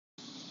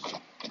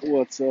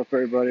What's up,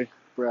 everybody?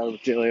 Brad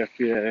with Daily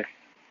FBA.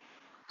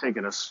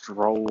 Taking a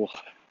stroll,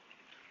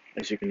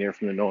 as you can hear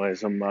from the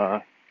noise. I'm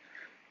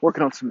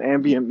working on some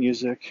ambient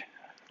music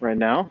right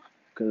now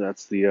because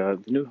that's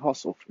the new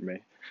hustle for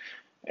me,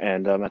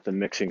 and I'm at the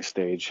mixing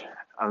stage.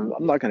 I'm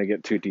not going to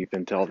get too deep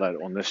into all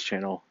that on this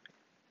channel,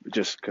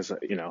 just because I'm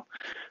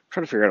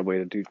trying to figure out a way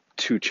to do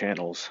two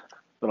channels,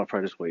 but I'll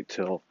probably just wait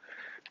till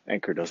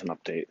Anchor does an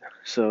update.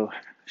 So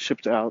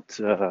shipped out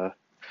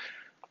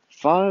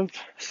 5,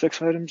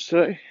 6 items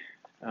today.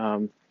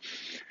 Um,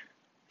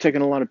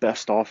 Taking a lot of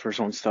best offers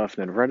on stuff,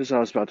 and then right as I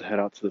was about to head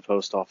out to the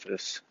post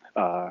office,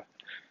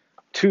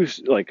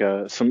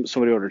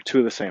 somebody ordered two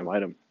of the same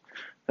item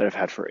that I've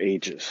had for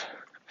ages.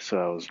 So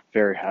I was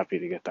very happy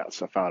to get that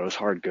stuff out. It was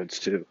hard goods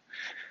too,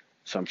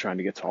 so I'm trying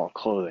to get to all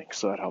clothing,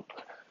 so that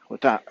helped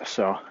with that.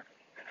 So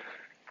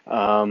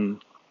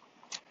um,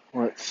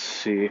 let's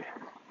see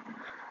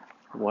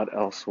what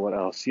else. What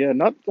else? Yeah,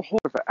 not a whole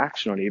lot of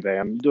action on eBay.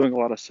 I'm doing a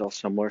lot of sell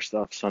similar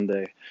stuff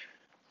Sunday,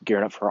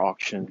 gearing up for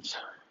auctions.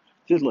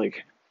 Did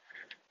like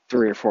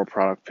 3 or 4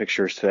 product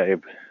pictures today.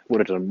 Would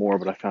have done more,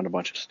 but I found a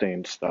bunch of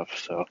stained stuff,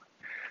 so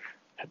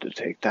had to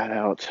take that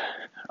out.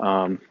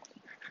 Um,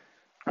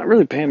 Not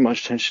really paying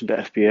much attention to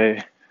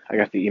FBA. I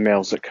got the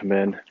emails that come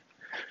in,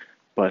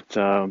 but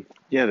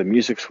yeah, the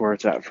music's where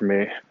it's at for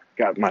me.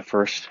 Got my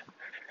first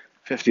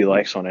 50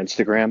 likes on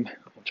Instagram,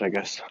 which I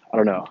guess, I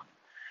don't know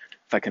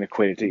if I can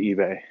equate it to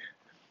eBay.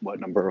 What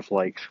number of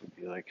likes would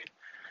be like,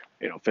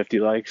 50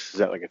 likes? Is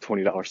that like a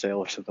 $20 sale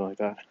or something like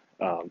that?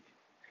 Um,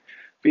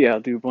 but yeah,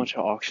 I'll do a bunch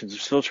of auctions. I'm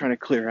still trying to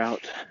clear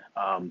out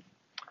um,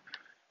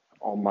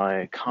 all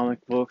my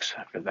comic books.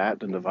 After that,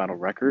 then the vinyl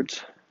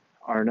records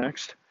are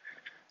next.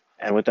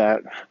 And with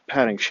that,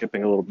 padding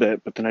shipping a little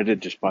bit, but then I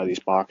did just buy these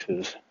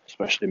boxes,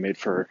 especially made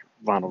for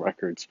vinyl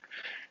records.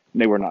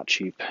 And they were not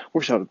cheap.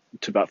 Works out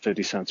to about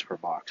 50 cents per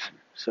box.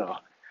 So,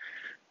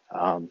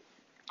 um,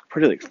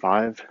 pretty like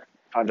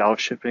 $5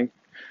 shipping,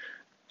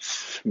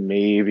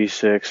 maybe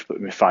six, but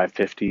maybe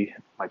 5.50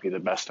 might be the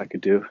best I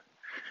could do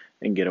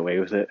and get away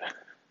with it.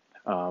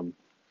 Um,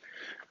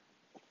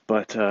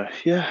 but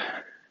yeah,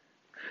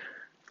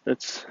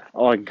 that's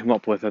all I can come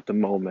up with at the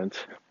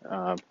moment.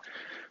 Um,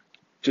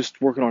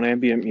 just working on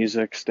ambient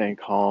music, staying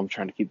calm,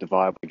 trying to keep the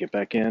vibe. Get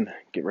back in,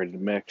 get ready to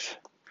mix.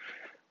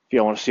 If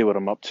y'all want to see what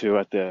I'm up to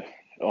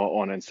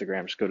on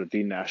Instagram, just go to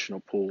the National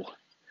Pool.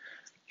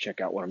 Check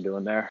out what I'm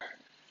doing there.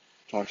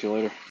 Talk to you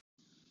later.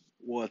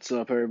 What's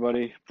up,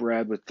 everybody?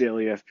 Brad with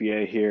Daily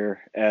FBA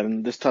here,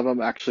 and this time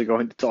I'm actually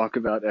going to talk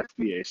about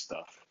FBA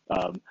stuff.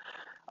 I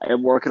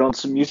am working on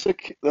some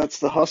music. That's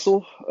the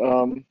hustle.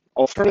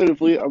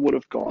 Alternatively, I would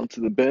have gone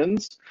to the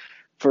bins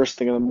first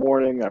thing in the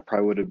morning. I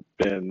probably would have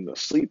been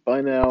asleep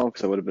by now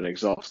because I would have been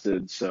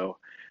exhausted. So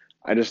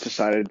I just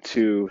decided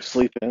to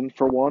sleep in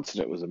for once,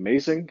 and it was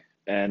amazing.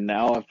 And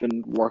now I've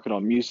been working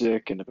on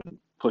music and I've been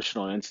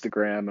pushing on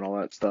Instagram and all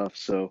that stuff.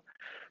 So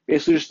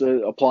basically, just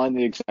applying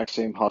the exact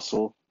same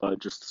hustle, but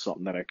just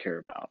something that I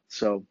care about.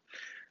 So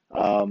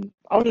I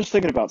was just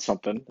thinking about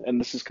something, and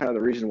this is kind of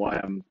the reason why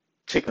I'm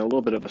taking a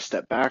little bit of a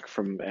step back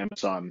from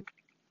Amazon,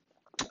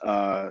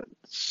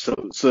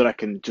 so that I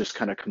can just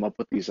kind of come up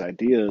with these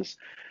ideas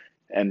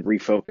and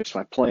refocus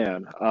my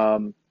plan.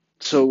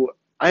 So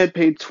I had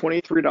paid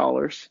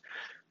 $23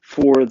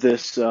 for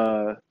this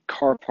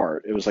car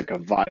part. It was like a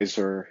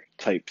visor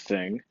type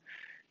thing,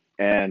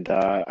 and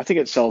I think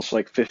it sells for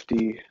like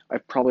 50. I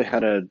probably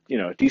had a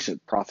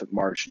decent profit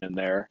margin in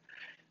there,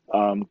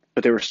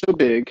 but they were so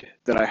big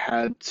that I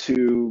had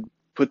to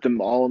put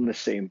them all in the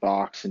same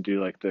box and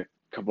do like the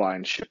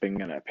combined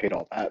shipping, and I paid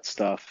all that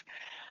stuff.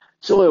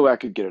 It's the only way I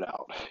could get it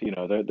out.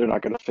 They're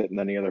not going to fit in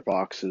any other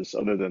boxes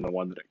other than the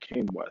one that it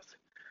came with.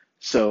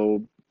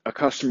 So a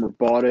customer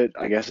bought it.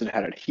 I guess it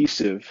had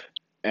adhesive,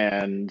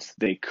 and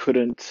they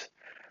couldn't.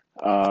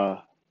 Uh,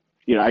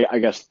 I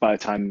guess by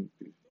the time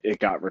it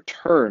got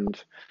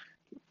returned,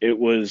 it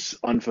was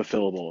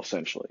unfulfillable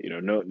essentially.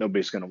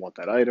 Nobody's going to want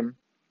that item.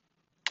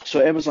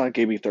 So Amazon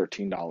gave me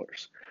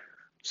 $13.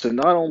 So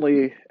not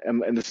only,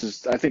 and this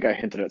is, I think I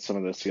hinted at some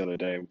of this the other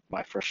day,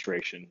 my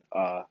frustration.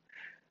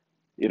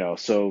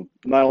 So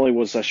not only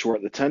was I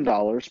short the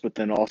 $10, but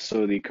then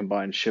also the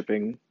combined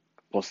shipping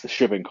plus the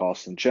shipping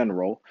costs in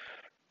general,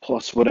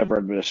 plus whatever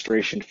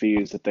administration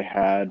fees that they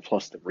had,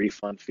 plus the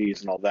refund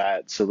fees and all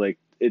that. So like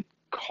it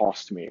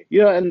cost me.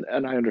 Yeah, and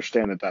I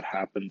understand that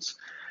happens,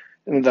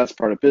 and that's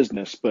part of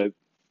business. But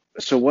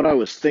so what I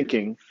was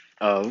thinking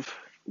of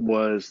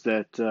was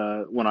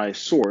that when I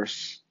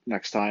source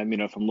next time,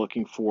 if I'm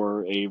looking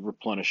for a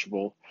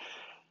replenishable,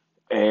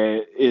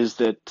 is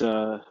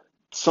that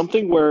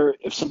something where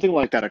if something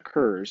like that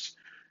occurs,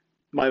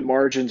 my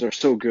margins are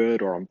so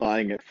good, or I'm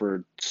buying it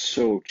for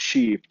so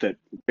cheap that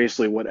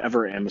basically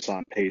whatever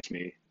Amazon pays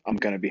me, I'm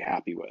going to be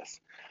happy with.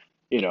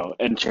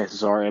 And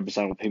chances are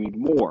Amazon will pay me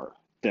more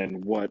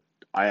than what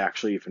I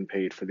actually even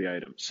paid for the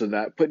item. So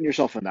that putting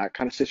yourself in that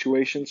kind of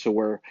situation, so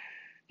where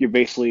you're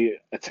basically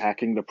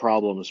attacking the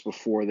problems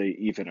before they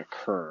even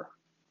occur.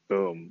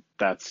 Boom.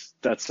 That's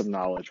some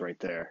knowledge right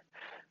there.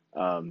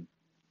 Um,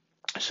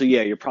 So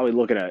yeah, you're probably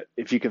looking at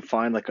if you can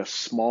find like a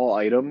small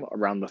item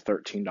around the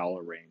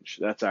 $13 range.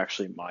 That's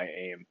actually my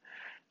aim.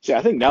 See,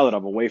 I think now that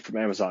I'm away from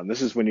Amazon,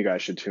 this is when you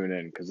guys should tune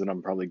in because then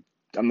I'm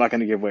not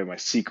going to give away my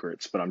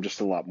secrets, but I'm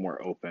just a lot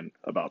more open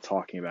about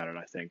talking about it,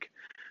 I think.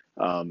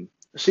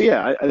 So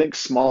yeah, I think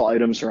small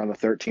items around the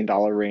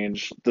 $13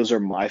 range, those are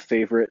my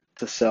favorite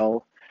to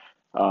sell.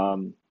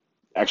 Um,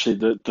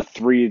 Actually, the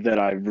three that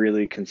I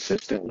really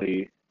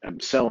consistently am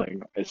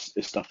selling is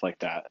stuff like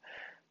that.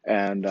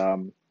 And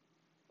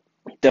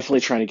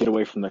definitely trying to get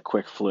away from the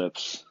quick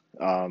flips.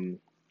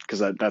 Because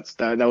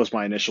that was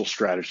my initial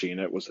strategy and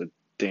it was a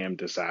damn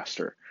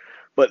disaster.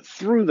 But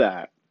through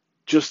that,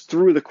 just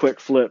through the quick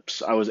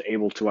flips, I was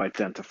able to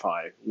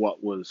identify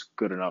what was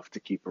good enough to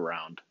keep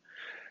around.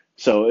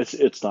 So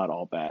it's not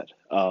all bad.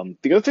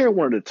 The other thing I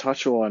wanted to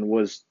touch on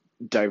was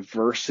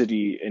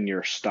diversity in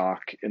your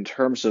stock in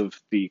terms of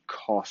the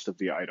cost of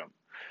the item.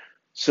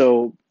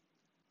 So,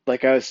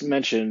 like I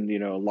mentioned,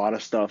 a lot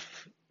of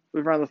stuff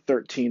around the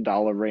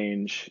 $13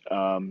 range.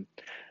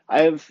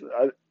 I have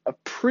a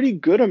pretty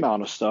good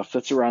amount of stuff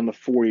that's around the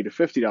 $40 to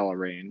 $50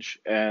 range,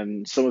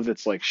 and some of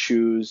it's like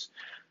shoes,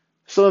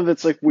 some of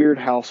it's like weird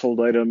household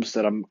items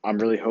that I'm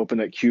really hoping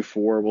that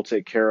Q4 will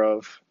take care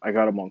of. I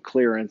got them on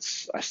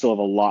clearance. I still have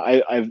a lot.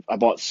 I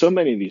bought so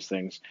many of these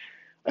things.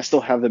 I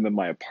still have them in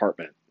my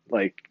apartment.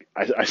 Like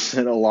I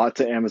sent a lot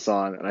to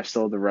Amazon, and I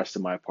still have the rest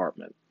in my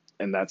apartment.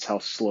 And that's how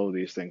slow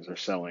these things are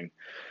selling.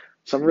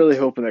 So I'm really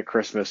hoping that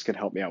Christmas can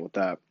help me out with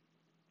that.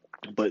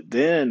 But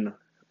then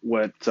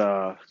what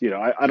I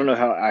don't know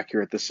how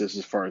accurate this is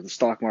as far as the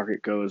stock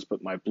market goes,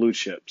 but my blue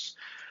chips.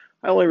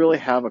 I only really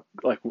have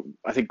like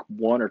I think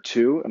one or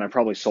two, and I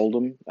probably sold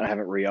them. I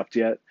haven't re-upped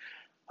yet.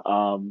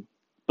 Um,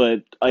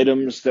 but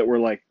items that were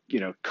like,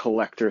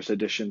 collector's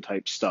edition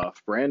type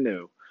stuff, brand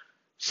new,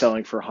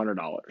 selling for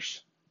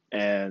 $100.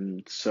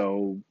 And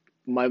so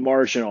my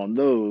margin on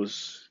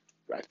those,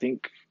 I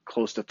think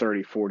close to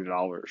 $30,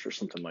 $40 or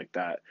something like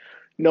that.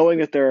 Knowing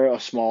that they're a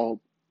small,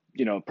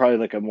 probably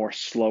like a more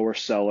slower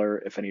seller,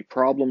 if any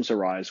problems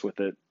arise with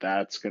it,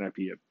 that's going to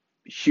be a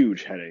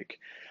huge headache.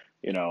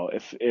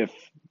 If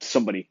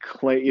somebody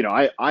claim,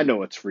 I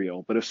know it's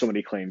real, but if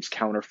somebody claims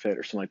counterfeit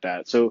or something like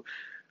that. So,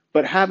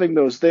 but having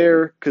those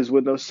there, because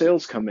when those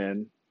sales come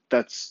in,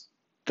 that's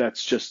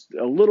that's just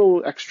a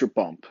little extra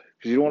bump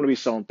because you don't want to be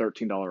selling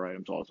 $13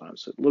 items all the time.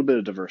 So a little bit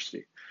of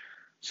diversity.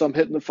 So I'm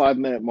hitting the 5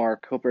 minute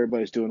mark. Hope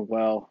everybody's doing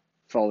well.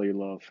 Follow you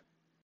love.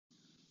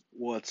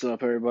 What's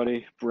up,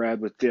 everybody?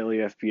 Brad with Daily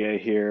FBA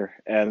here,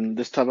 and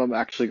this time I'm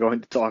actually going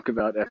to talk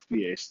about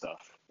FBA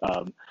stuff.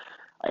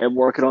 I am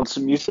working on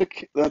some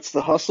music. That's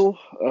the hustle.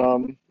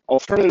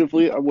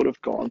 Alternatively, I would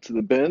have gone to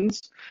the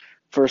bins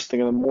first thing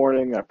in the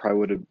morning. I probably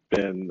would have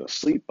been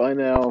asleep by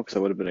now because I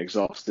would have been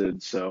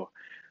exhausted. So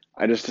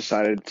I just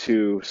decided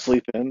to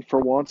sleep in for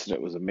once, and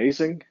it was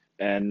amazing.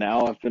 And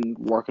now I've been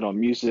working on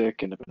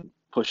music and I've been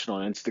pushing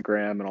on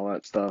Instagram and all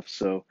that stuff.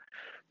 So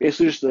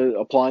basically, just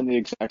applying the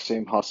exact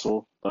same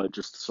hustle, but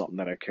just something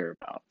that I care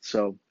about.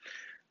 So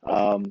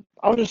I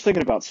was just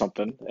thinking about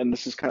something, and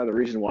this is kind of the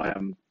reason why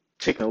I'm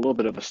taking a little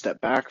bit of a step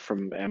back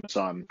from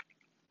Amazon,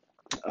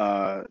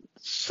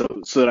 so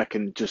that I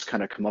can just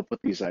kind of come up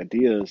with these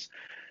ideas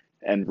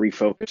and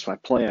refocus my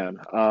plan.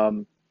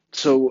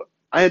 So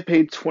I had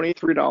paid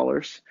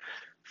 $23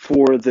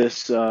 for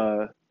this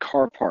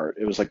car part.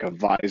 It was like a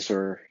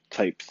visor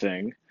type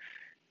thing,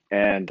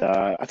 and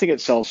I think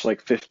it sells for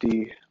like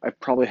 50. I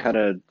probably had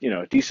a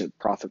a decent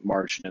profit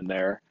margin in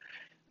there,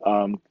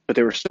 but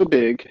they were so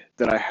big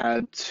that I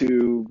had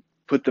to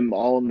put them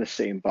all in the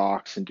same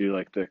box and do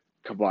like the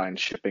combined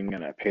shipping,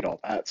 and I paid all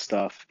that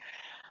stuff.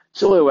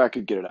 It's the only way I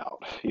could get it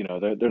out.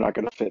 They're not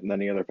going to fit in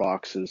any other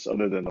boxes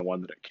other than the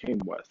one that it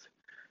came with.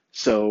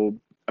 So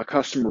a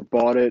customer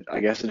bought it. I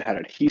guess it had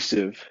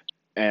adhesive,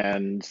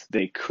 and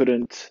they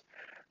couldn't.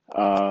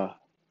 Uh,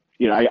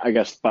 I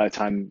guess by the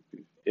time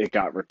it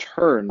got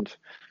returned,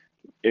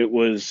 it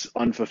was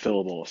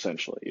unfulfillable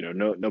essentially.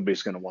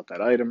 Nobody's going to want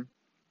that item.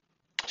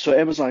 So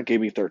Amazon gave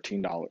me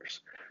 $13.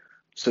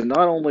 So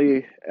not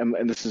only,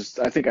 and this is,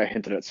 I think I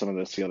hinted at some of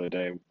this the other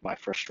day, my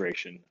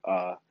frustration.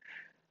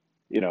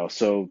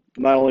 So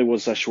not only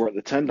was I short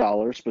the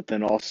 $10, but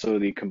then also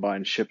the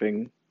combined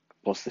shipping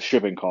plus the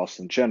shipping costs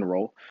in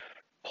general,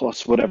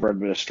 plus whatever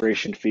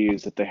administration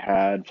fees that they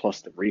had,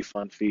 plus the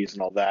refund fees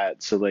and all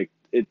that. So like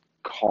it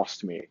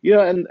cost me.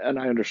 Yeah, and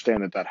I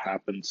understand that that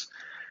happens,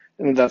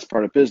 and that's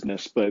part of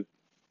business. But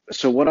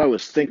so what I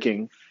was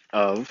thinking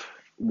of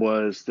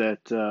was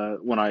that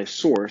when I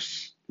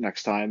source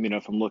next time,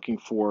 if I'm looking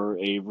for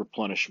a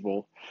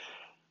replenishable,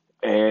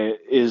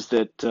 is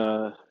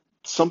that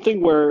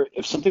something where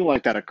if something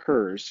like that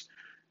occurs,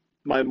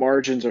 my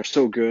margins are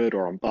so good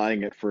or I'm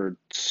buying it for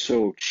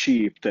so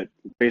cheap that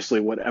basically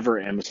whatever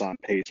Amazon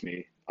pays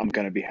me, I'm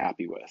going to be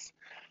happy with.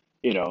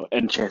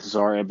 And chances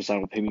are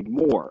Amazon will pay me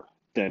more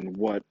than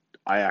what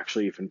I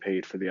actually even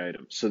paid for the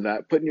item. So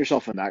that putting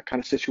yourself in that kind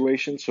of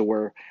situation, so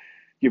where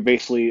you're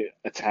basically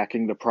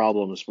attacking the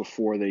problems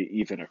before they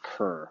even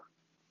occur.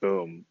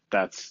 Boom.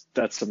 That's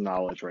some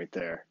knowledge right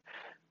there.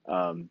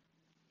 Um,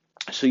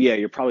 So yeah,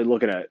 you're probably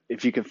looking at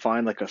if you can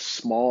find like a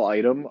small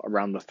item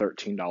around the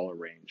 $13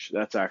 range.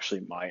 That's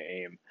actually my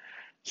aim.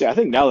 See, I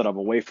think now that I'm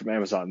away from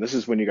Amazon, this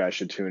is when you guys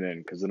should tune in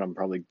because then I'm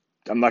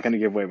not going to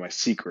give away my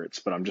secrets,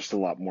 but I'm just a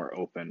lot more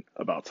open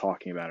about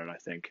talking about it, I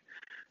think.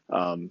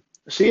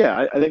 So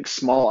yeah, I think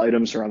small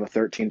items around the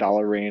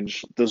 $13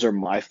 range, those are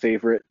my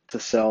favorite to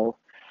sell.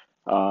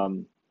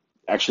 Um,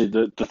 Actually,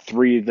 the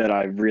three that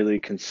I really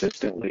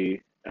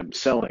consistently am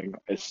selling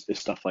is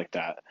stuff like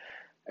that.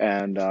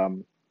 And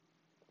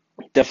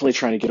definitely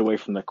trying to get away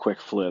from the quick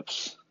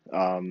flips.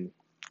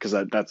 Because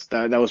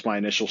that was my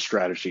initial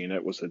strategy and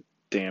it was a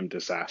damn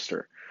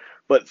disaster.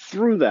 But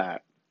through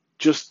that,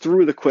 just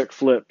through the quick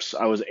flips,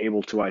 I was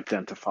able to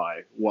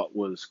identify what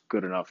was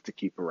good enough to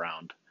keep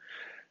around.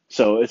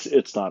 So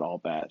it's not all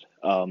bad.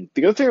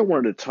 The other thing I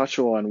wanted to touch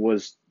on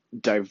was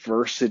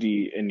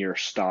diversity in your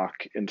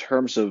stock in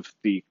terms of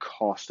the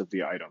cost of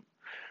the item.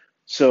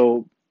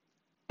 So,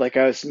 like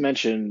I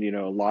mentioned,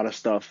 a lot of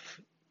stuff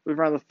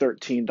around the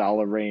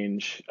 $13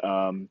 range.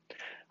 I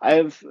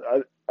have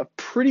a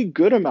pretty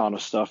good amount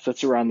of stuff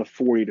that's around the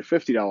 $40 to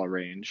 $50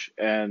 range,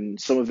 and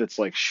some of it's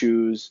like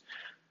shoes,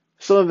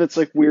 some of it's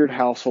like weird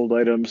household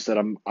items that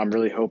I'm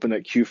really hoping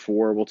that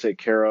Q4 will take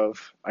care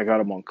of. I got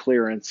them on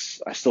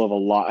clearance. I still have a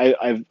lot.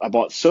 I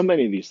bought so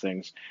many of these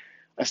things.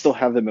 I still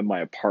have them in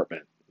my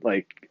apartment.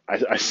 Like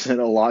I sent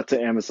a lot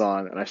to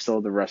Amazon, and I still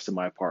have the rest in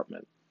my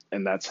apartment.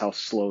 And that's how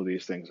slow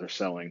these things are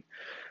selling.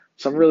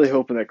 So I'm really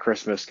hoping that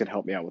Christmas can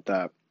help me out with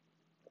that.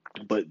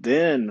 But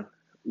then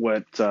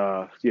what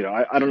I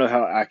don't know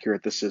how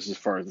accurate this is as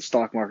far as the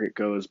stock market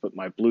goes, but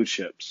my blue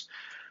chips.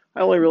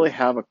 I only really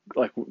have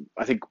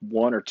I think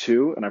one or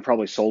two, and I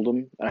probably sold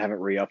them. I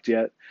haven't re-upped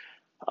yet.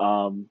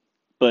 Um,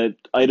 but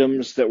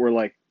items that were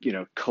like,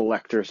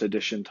 collector's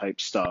edition type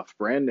stuff,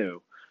 brand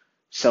new,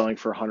 selling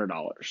for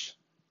 $100.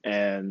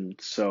 And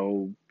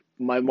so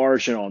my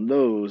margin on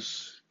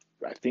those,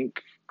 I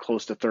think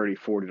close to $30,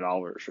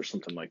 $40 or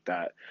something like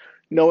that.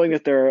 Knowing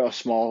that they're a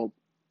small,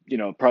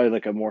 probably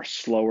like a more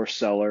slower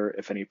seller,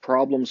 if any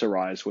problems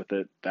arise with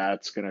it,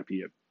 that's going to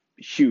be a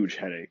huge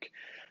headache.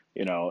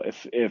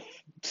 If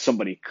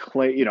somebody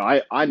claim,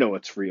 I know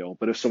it's real,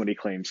 but if somebody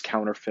claims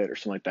counterfeit or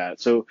something like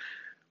that. So,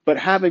 but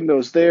having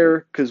those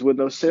there, because when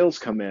those sales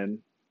come in,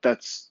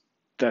 that's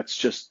that's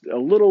just a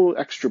little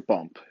extra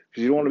bump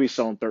because you don't want to be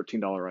selling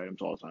 $13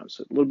 items all the time.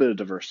 So a little bit of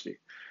diversity.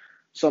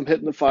 So I'm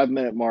hitting the 5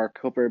 minute mark.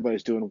 Hope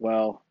everybody's doing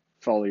well.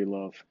 Follow your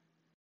love.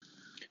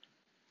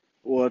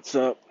 What's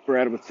up,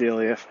 Brad with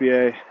Daily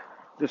FBA?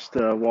 Just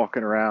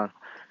walking around,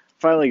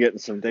 finally getting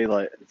some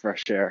daylight and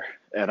fresh air.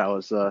 And I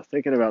was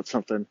thinking about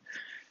something.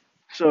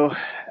 So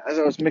as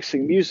I was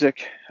mixing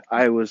music,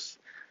 I was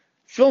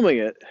filming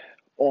it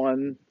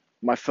on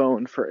my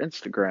phone for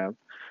Instagram.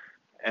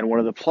 And one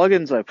of the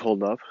plugins I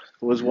pulled up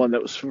was one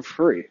that was for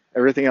free.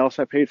 Everything else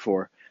I paid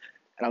for.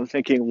 And I'm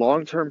thinking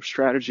long-term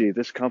strategy,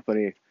 this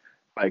company,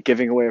 by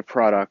giving away a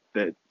product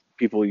that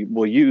people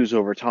will use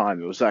over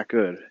time. It was that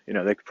good.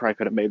 They probably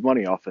could have made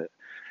money off it.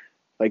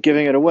 By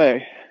giving it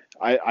away,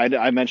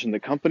 I mentioned the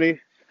company.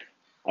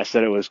 I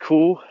said it was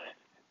cool,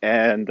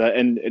 and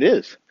it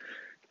is.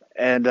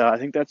 And I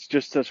think that's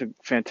just such a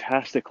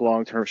fantastic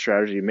long-term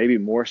strategy, maybe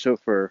more so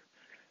for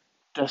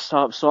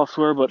desktop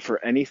software, but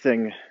for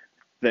anything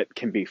that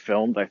can be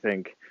filmed, I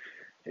think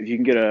if you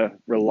can get a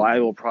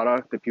reliable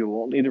product that people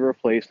won't need to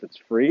replace that's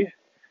free,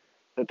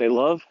 that they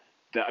love,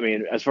 I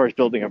mean, as far as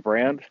building a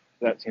brand,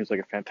 that seems like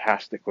a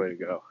fantastic way to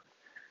go.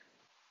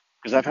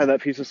 Because I've had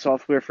that piece of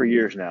software for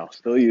years now,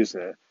 still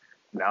using it.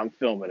 Now I'm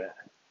filming it.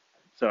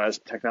 So as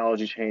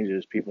technology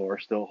changes, people are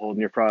still holding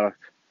your product,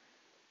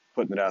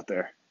 putting it out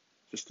there.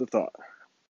 Just a thought.